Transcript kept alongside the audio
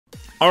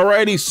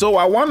Alrighty, so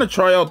I want to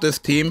try out this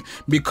team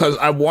because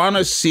I want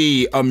to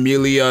see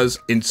Emilia's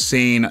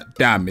insane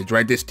damage,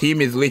 right? This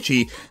team is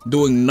literally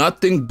doing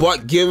nothing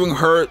but giving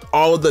her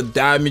all the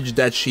damage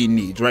that she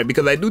needs, right?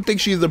 Because I do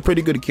think she's a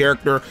pretty good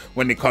character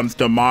when it comes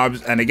to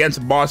mobs, and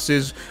against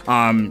bosses,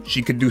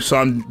 she could do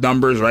some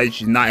numbers, right?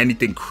 She's not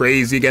anything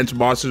crazy against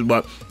bosses,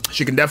 but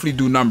she can definitely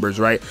do numbers,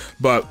 right?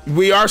 But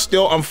we are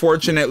still,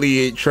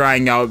 unfortunately,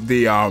 trying out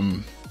the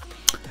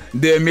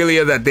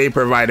Emilia that they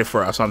provided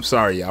for us. I'm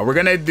sorry, y'all. We're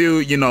gonna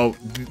do, you know,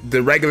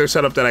 the regular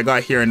setup that I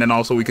got here, and then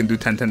also we can do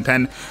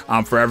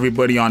 10-10-10 for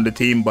everybody on the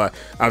team. But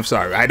I'm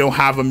sorry, I don't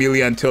have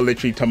Emilia until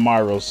literally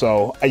tomorrow.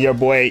 So your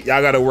boy,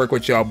 y'all gotta work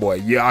with y'all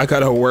boy. Yeah, I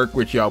gotta work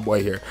with y'all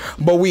boy here.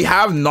 But we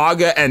have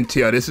Naga and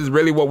Tia. This is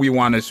really what we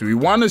want to see. We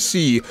want to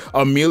see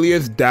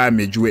Emilia's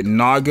damage with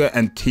Naga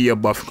and Tia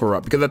buff her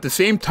up, because at the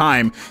same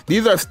time,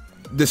 these are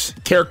this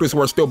characters who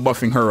are still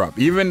buffing her up,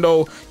 even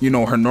though, you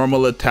know, her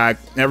normal attack,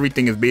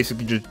 everything is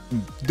basically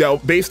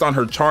just based on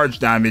her charge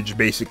damage.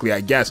 Basically,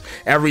 I guess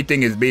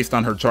everything is based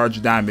on her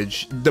charge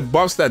damage. The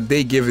buffs that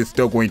they give is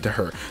still going to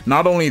her.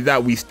 Not only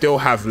that, we still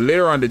have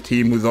Litter on the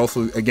team, who's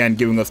also again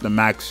giving us the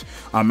max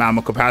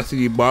ammo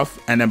capacity buff,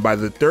 and then by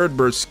the third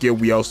burst skill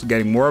we also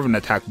getting more of an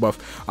attack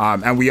buff,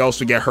 and we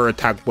also get her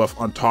attack buff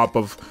on top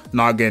of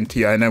Naga and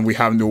Tia, and then we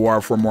have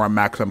Noir for more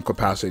maximum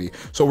capacity.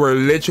 So we're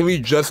literally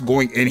just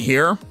going in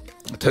here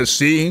to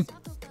see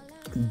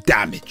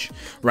damage,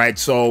 right?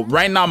 So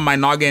right now my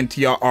Naga and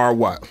Tia are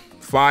what,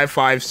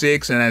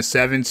 5-5-6 and then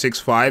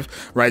 7-6-5,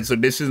 right? So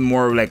this is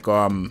more like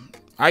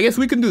I guess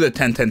we can do the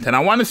 10-10-10. I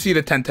want to see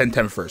the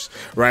 10-10-10 first,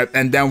 right?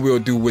 And then we'll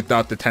do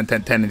without the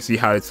 10-10-10 and see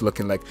how it's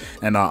looking like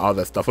and all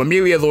that stuff.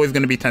 Emilia is always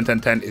going to be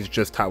 10-10-10. It's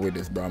just how it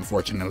is, bro,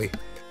 unfortunately.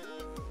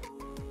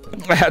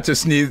 I had to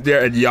sneeze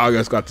there and y'all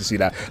guys got to see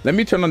that. Let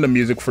me turn on the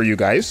music for you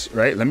guys,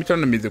 right? Let me turn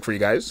on the music for you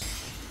guys,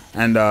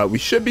 and we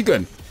should be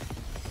good.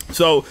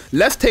 So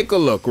let's take a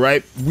look,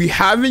 right? We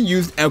haven't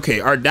used,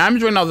 okay, our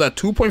damage right now is at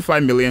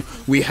 2.5 million.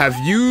 We have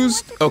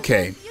used,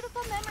 okay.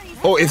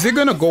 Oh, is it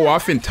gonna go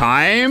off in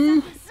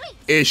time?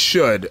 It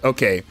should.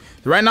 Okay,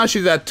 right now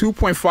she's at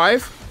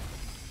 2.5.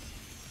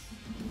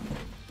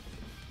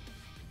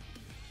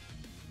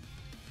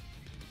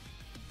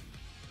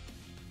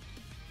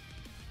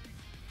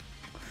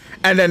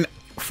 And then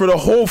for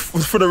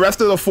the rest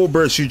of the full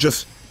burst, she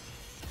just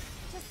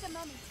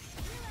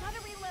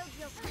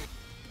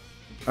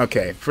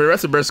okay, for the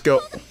rest of burst skill,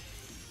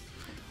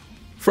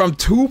 from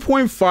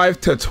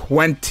 2.5 to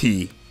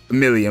 20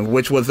 million,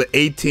 which was the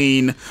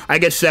 18, I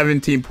guess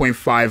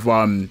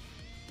 17.5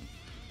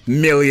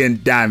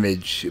 million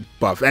damage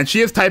buff. And she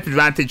has type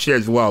advantage here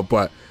as well,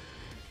 but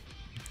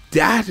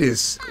that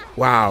is,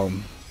 wow.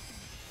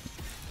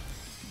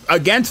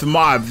 Against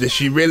mobs,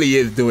 she really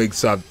is doing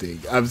something.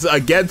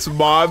 Against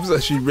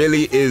mobs, she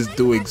really is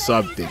doing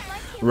something,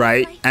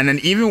 right? And then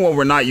even when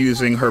we're not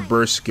using her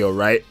burst skill,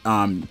 right?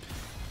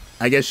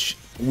 I guess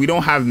we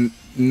don't have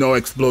no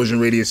explosion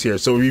radius here,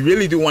 so we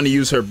really do want to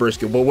use her burst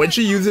skill. But when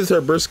she uses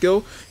her burst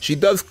skill, she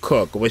does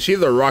cook. When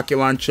she's a rocket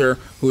launcher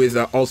who is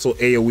also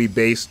AoE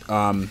based,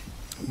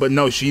 but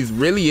no, she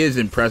really is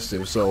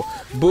impressive. So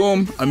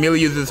boom,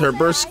 Emilia uses her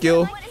burst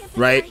skill,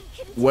 right?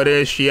 What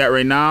is she at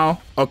right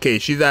now? Okay,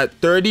 she's at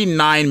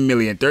 39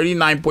 million,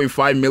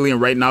 39.5 million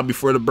right now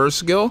before the burst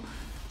skill,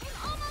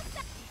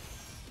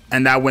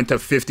 and that went to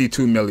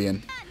 52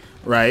 million.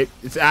 Right,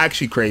 it's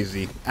actually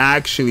crazy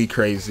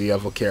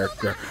of a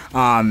character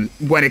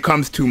when it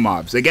comes to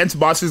mobs. Against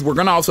bosses, we're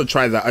gonna also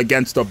try that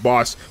against a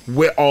boss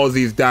with all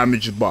these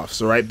damage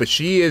buffs, right? But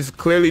she is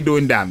clearly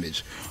doing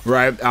damage,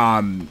 right?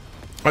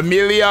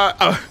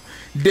 Emilia,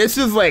 this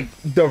is like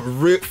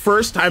the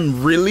first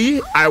time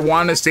really I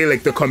want to say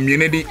like the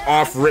community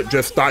off rip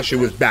just thought she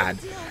was bad,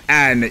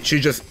 and she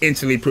just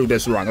instantly proved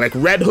us wrong. Like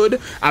Red Hood,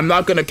 I'm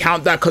not gonna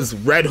count that because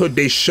Red Hood,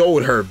 they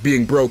showed her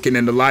being broken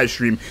in the live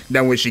stream.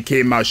 Then when she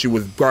came out, she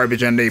was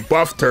garbage, and they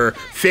buffed her,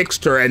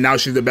 fixed her, and now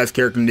she's the best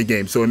character in the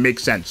game. So it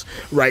makes sense,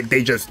 right?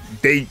 They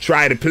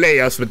try to play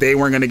us, but they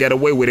weren't gonna get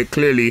away with it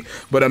clearly.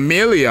 But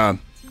Emilia,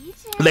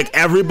 like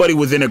everybody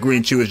was in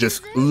agreement, she was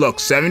just, look,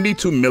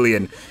 72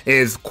 million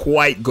is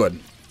quite good.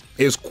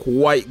 Is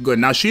quite good.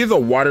 Now she is a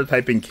water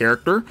typing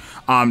character.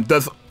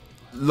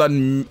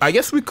 I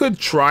guess we could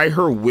try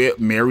her with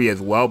Mary as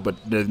well, but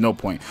there's no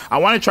point. I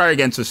want to try her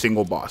against a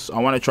single boss.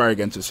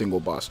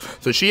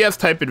 So she has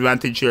type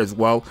advantage here as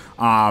well.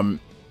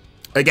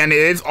 Again, it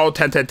is all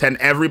 10-10-10.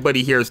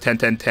 Everybody here is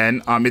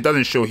 10-10-10. It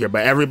doesn't show here,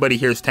 but everybody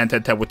here is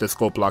 10-10-10 with the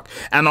scope lock,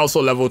 and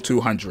also level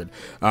 200.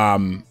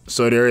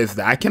 So there is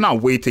that. I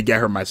cannot wait to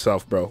get her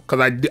myself, bro,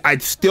 because I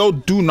still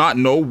do not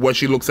know what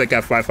she looks like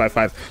at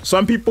 555.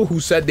 Some people who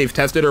said they've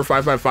tested her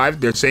 555,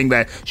 they're saying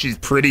that she's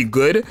pretty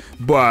good,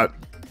 but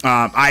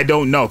I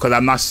don't know, because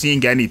I'm not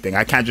seeing anything.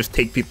 I can't just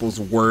take people's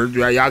word,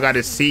 right? Y'all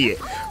gotta see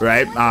it,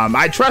 right?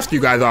 I trust you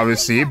guys,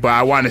 obviously, but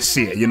I want to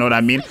see it, you know what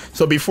I mean?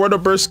 So before the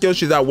burst skill,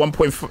 she's at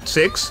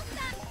 1.6,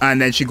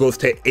 and then she goes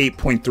to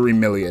 8.3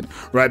 million,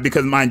 right?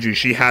 Because mind you,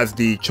 she has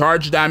the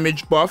charge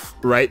damage buff,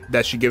 right,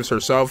 that she gives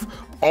herself,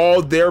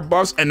 all their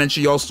buffs, and then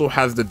she also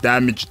has the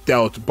damage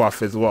dealt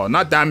buff as well.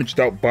 Not damage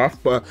dealt buff,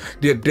 but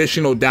the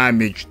additional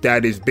damage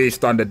that is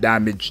based on the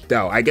damage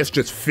dealt. I guess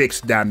just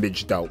fixed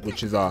damage dealt,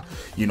 which is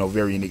you know,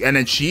 very unique. And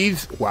then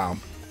she's, wow,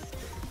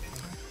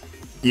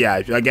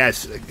 yeah, I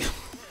guess,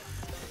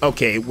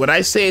 okay, would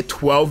I say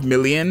 12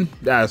 million?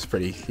 That's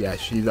pretty, yeah,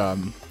 she's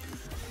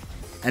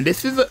and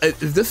this is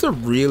this a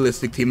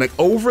realistic team? Like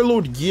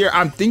Overload Gear,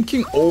 I'm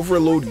thinking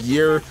Overload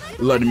Gear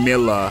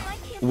Ludmilla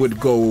would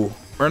go,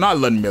 or not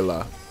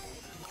Ludmilla,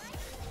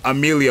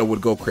 Emilia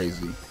would go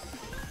crazy.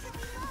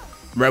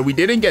 Right, we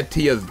didn't get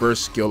Tia's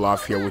burst skill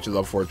off here, which is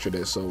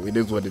unfortunate, so it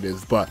is what it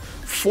is. But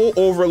full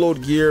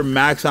Overload Gear,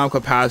 max ammo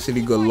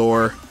capacity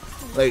galore.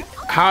 Like,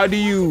 how do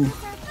you,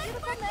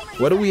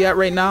 what are we at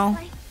right now?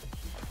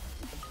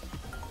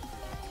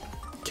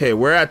 Okay,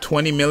 we're at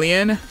 20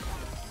 million,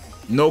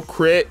 no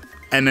crit,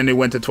 and then it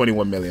went to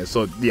 21 million.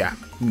 So yeah,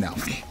 no,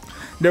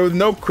 there was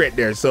no crit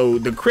there. So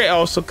the crit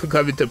also could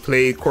come into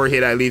play. Core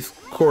hit, at least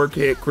core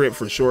hit crit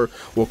for sure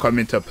will come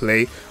into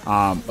play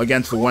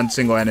against one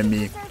single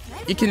enemy.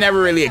 You can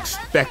never really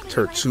expect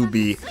her to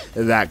be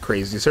that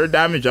crazy. So her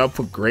damage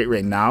output great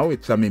right now.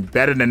 It's, I mean,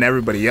 better than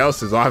everybody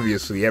else's.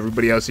 Obviously,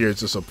 everybody else here is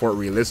to support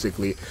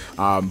realistically,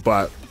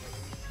 but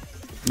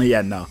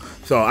yeah, no.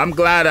 So I'm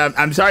glad.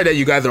 I'm sorry that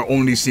you guys are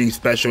only seeing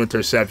special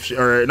interception,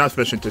 or not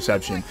special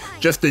interception,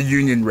 just the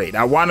union rate.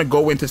 I want to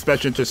go into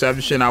special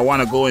interception. I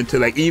want to go into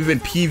like even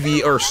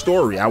PV or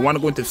story. I want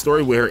to go into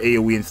story with her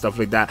AoE and stuff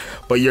like that.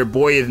 But your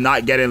boy is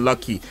not getting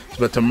lucky.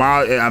 But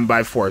tomorrow I'm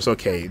by force.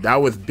 Okay, that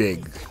was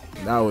big.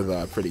 That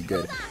was pretty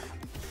good.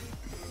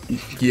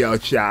 Yo,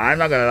 chat, I'm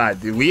not gonna lie,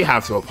 dude. We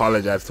have to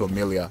apologize to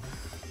Emilia.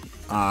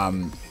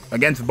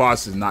 Against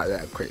boss is not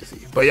that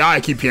crazy, but y'all, I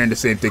keep hearing the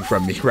same thing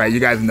from me, right? You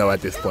guys know at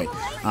this point.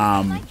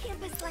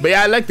 But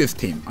yeah, I like this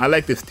team. I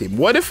like this team.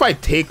 What if I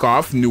take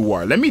off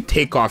Noir? Let me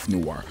take off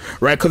Noir,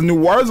 right? Because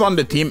Noir is on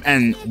the team,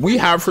 and we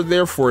have her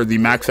there for the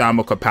max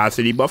ammo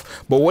capacity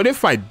buff. But what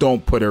if I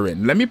don't put her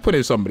in? Let me put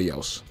in somebody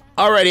else.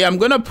 Alrighty, I'm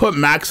gonna put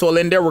Maxwell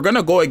in there. We're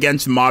gonna go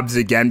against mobs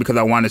again because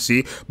I want to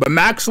see. But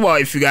Maxwell,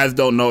 if you guys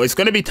don't know, it's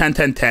gonna be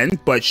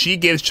 10-10-10. But she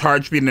gives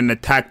charge speed and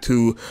attack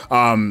to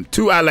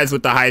two allies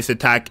with the highest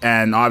attack,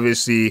 and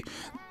obviously,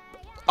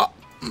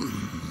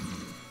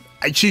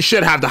 she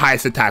should have the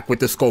highest attack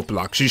with the scope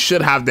lock. She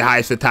should have the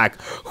highest attack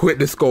with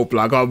the scope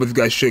lock. I almost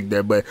got shook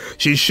there, but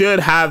she should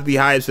have the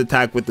highest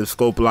attack with the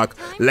scope lock.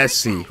 Let's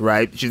see,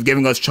 right? She's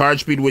giving us charge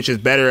speed, which is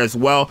better as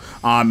well.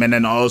 And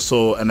then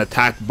also an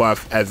attack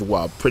buff as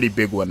well. Pretty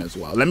big one as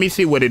well. Let me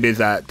see what it is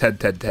at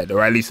 10-10-10,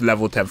 or at least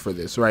level 10 for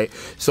this, right?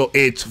 So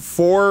it's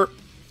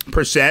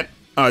 4%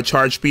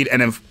 charge speed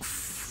and then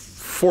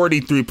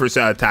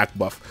 43% attack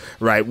buff,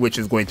 right, which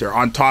is going to,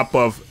 on top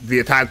of the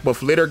attack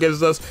buff Litter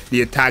gives us,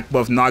 the attack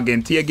buff Naga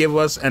and Tia give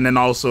us, and then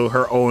also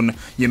her own,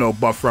 you know,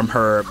 buff from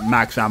her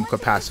max ammo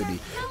capacity.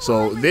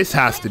 So this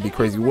has to be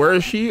crazy. Where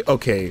is she?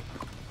 Okay,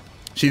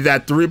 she's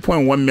at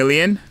 3.1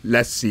 million.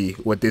 Let's see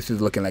what this is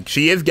looking like.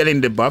 She is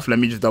getting the buff. Let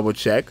me just double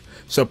check.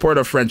 Support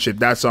of friendship,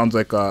 that sounds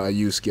like a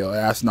U skill.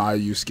 That's not a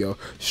U skill.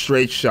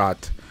 Straight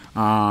shot,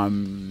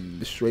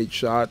 straight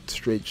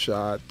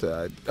shot.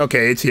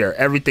 Okay, it's here.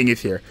 Everything is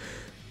here.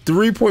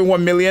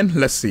 3.1 million.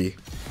 Let's see.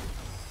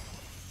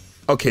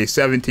 Okay,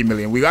 17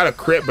 million. We got a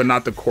crit, but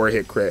not the core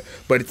hit crit.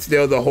 But it's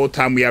still, the whole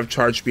time we have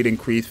charge speed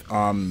increase.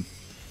 And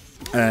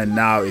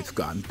now it's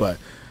gone. But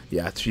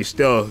yeah, she's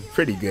still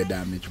pretty good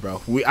damage,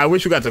 bro. I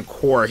wish we got the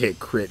core hit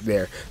crit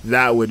there.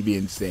 That would be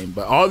insane.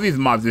 But all these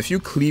mobs, if you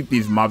keep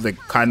these mobs, like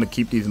kind of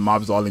keep these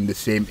mobs all in the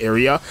same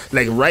area,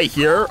 like right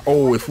here.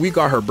 Oh, if we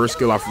got her burst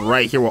skill off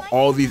right here with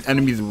all these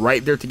enemies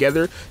right there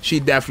together,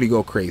 she'd definitely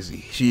go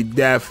crazy. She'd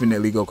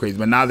definitely go crazy.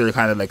 But now they're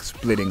kind of like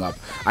splitting up.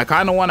 I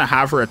kind of want to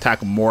have her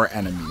attack more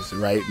enemies,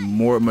 right?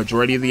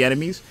 Majority of the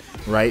enemies,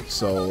 right?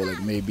 So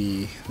like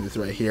maybe this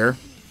right here.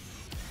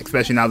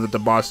 Especially now that the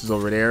boss is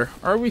over there.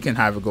 Or we can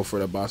have it go for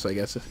the boss, I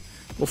guess.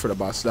 Go for the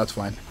boss, that's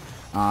fine.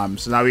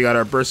 So now we got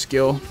our burst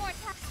skill.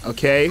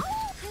 Okay.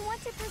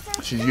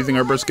 She's using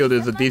her burst skill.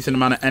 There's a decent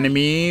amount of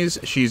enemies.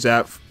 She's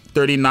at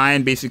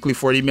 39, basically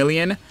 40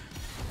 million.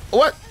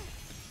 What?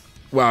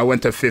 Well, I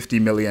went to 50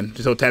 million.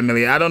 So 10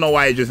 million. I don't know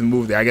why it just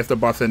moved there. I guess the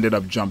boss ended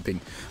up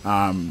jumping.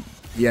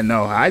 Yeah,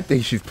 no, I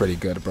think she's pretty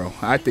good, bro.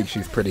 I think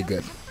she's pretty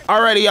good.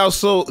 Alrighty, y'all,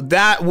 so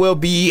that will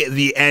be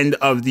the end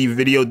of the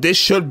video. This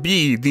should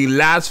be the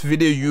last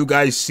video you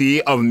guys see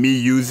of me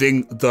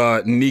using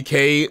the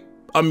Nikke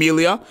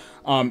Emilia.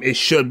 It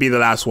should be the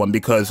last one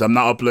because I'm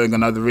not uploading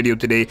another video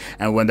today,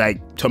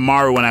 and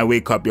tomorrow when I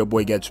wake up, your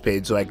boy gets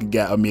paid so I can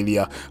get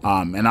Emilia,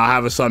 and I'll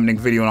have a summoning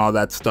video and all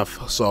that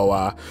stuff. So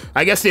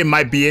I guess it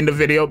might be in the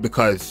video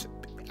because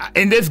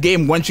in this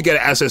game, once you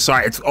get an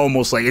SSR, it's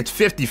almost like it's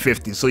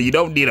 50-50. So you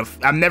don't need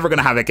I'm never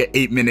gonna have like an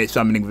 8-minute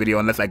summoning video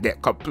unless I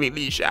get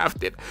completely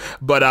shafted.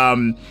 But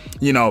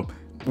you know,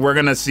 we're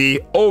gonna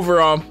see.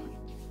 Overall,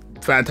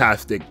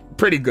 fantastic,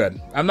 pretty good.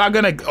 I'm not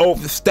gonna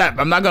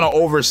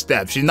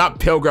overstep. She's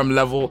not Pilgrim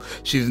level.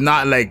 She's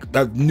not like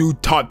a new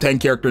top 10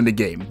 character in the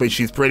game, but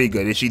she's pretty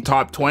good. Is she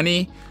top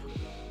 20?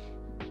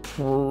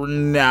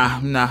 Nah,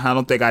 I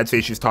don't think I'd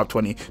say she's top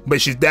 20,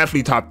 but she's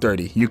definitely top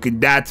 30. You could,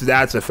 that's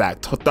a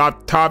fact.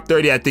 Top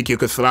 30, I think you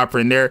could slap her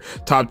in there.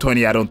 Top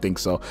 20, I don't think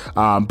so.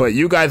 But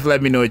you guys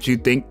let me know what you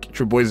think. It's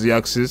your boy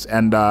Zxous,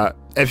 and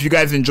if you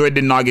guys enjoyed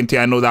the noggin tea,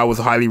 I know that was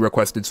highly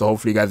requested, so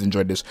hopefully you guys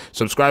enjoyed this.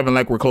 Subscribe and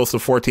like. We're close to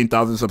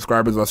 14,000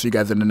 subscribers. I'll see you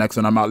guys in the next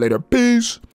one. I'm out later. Peace.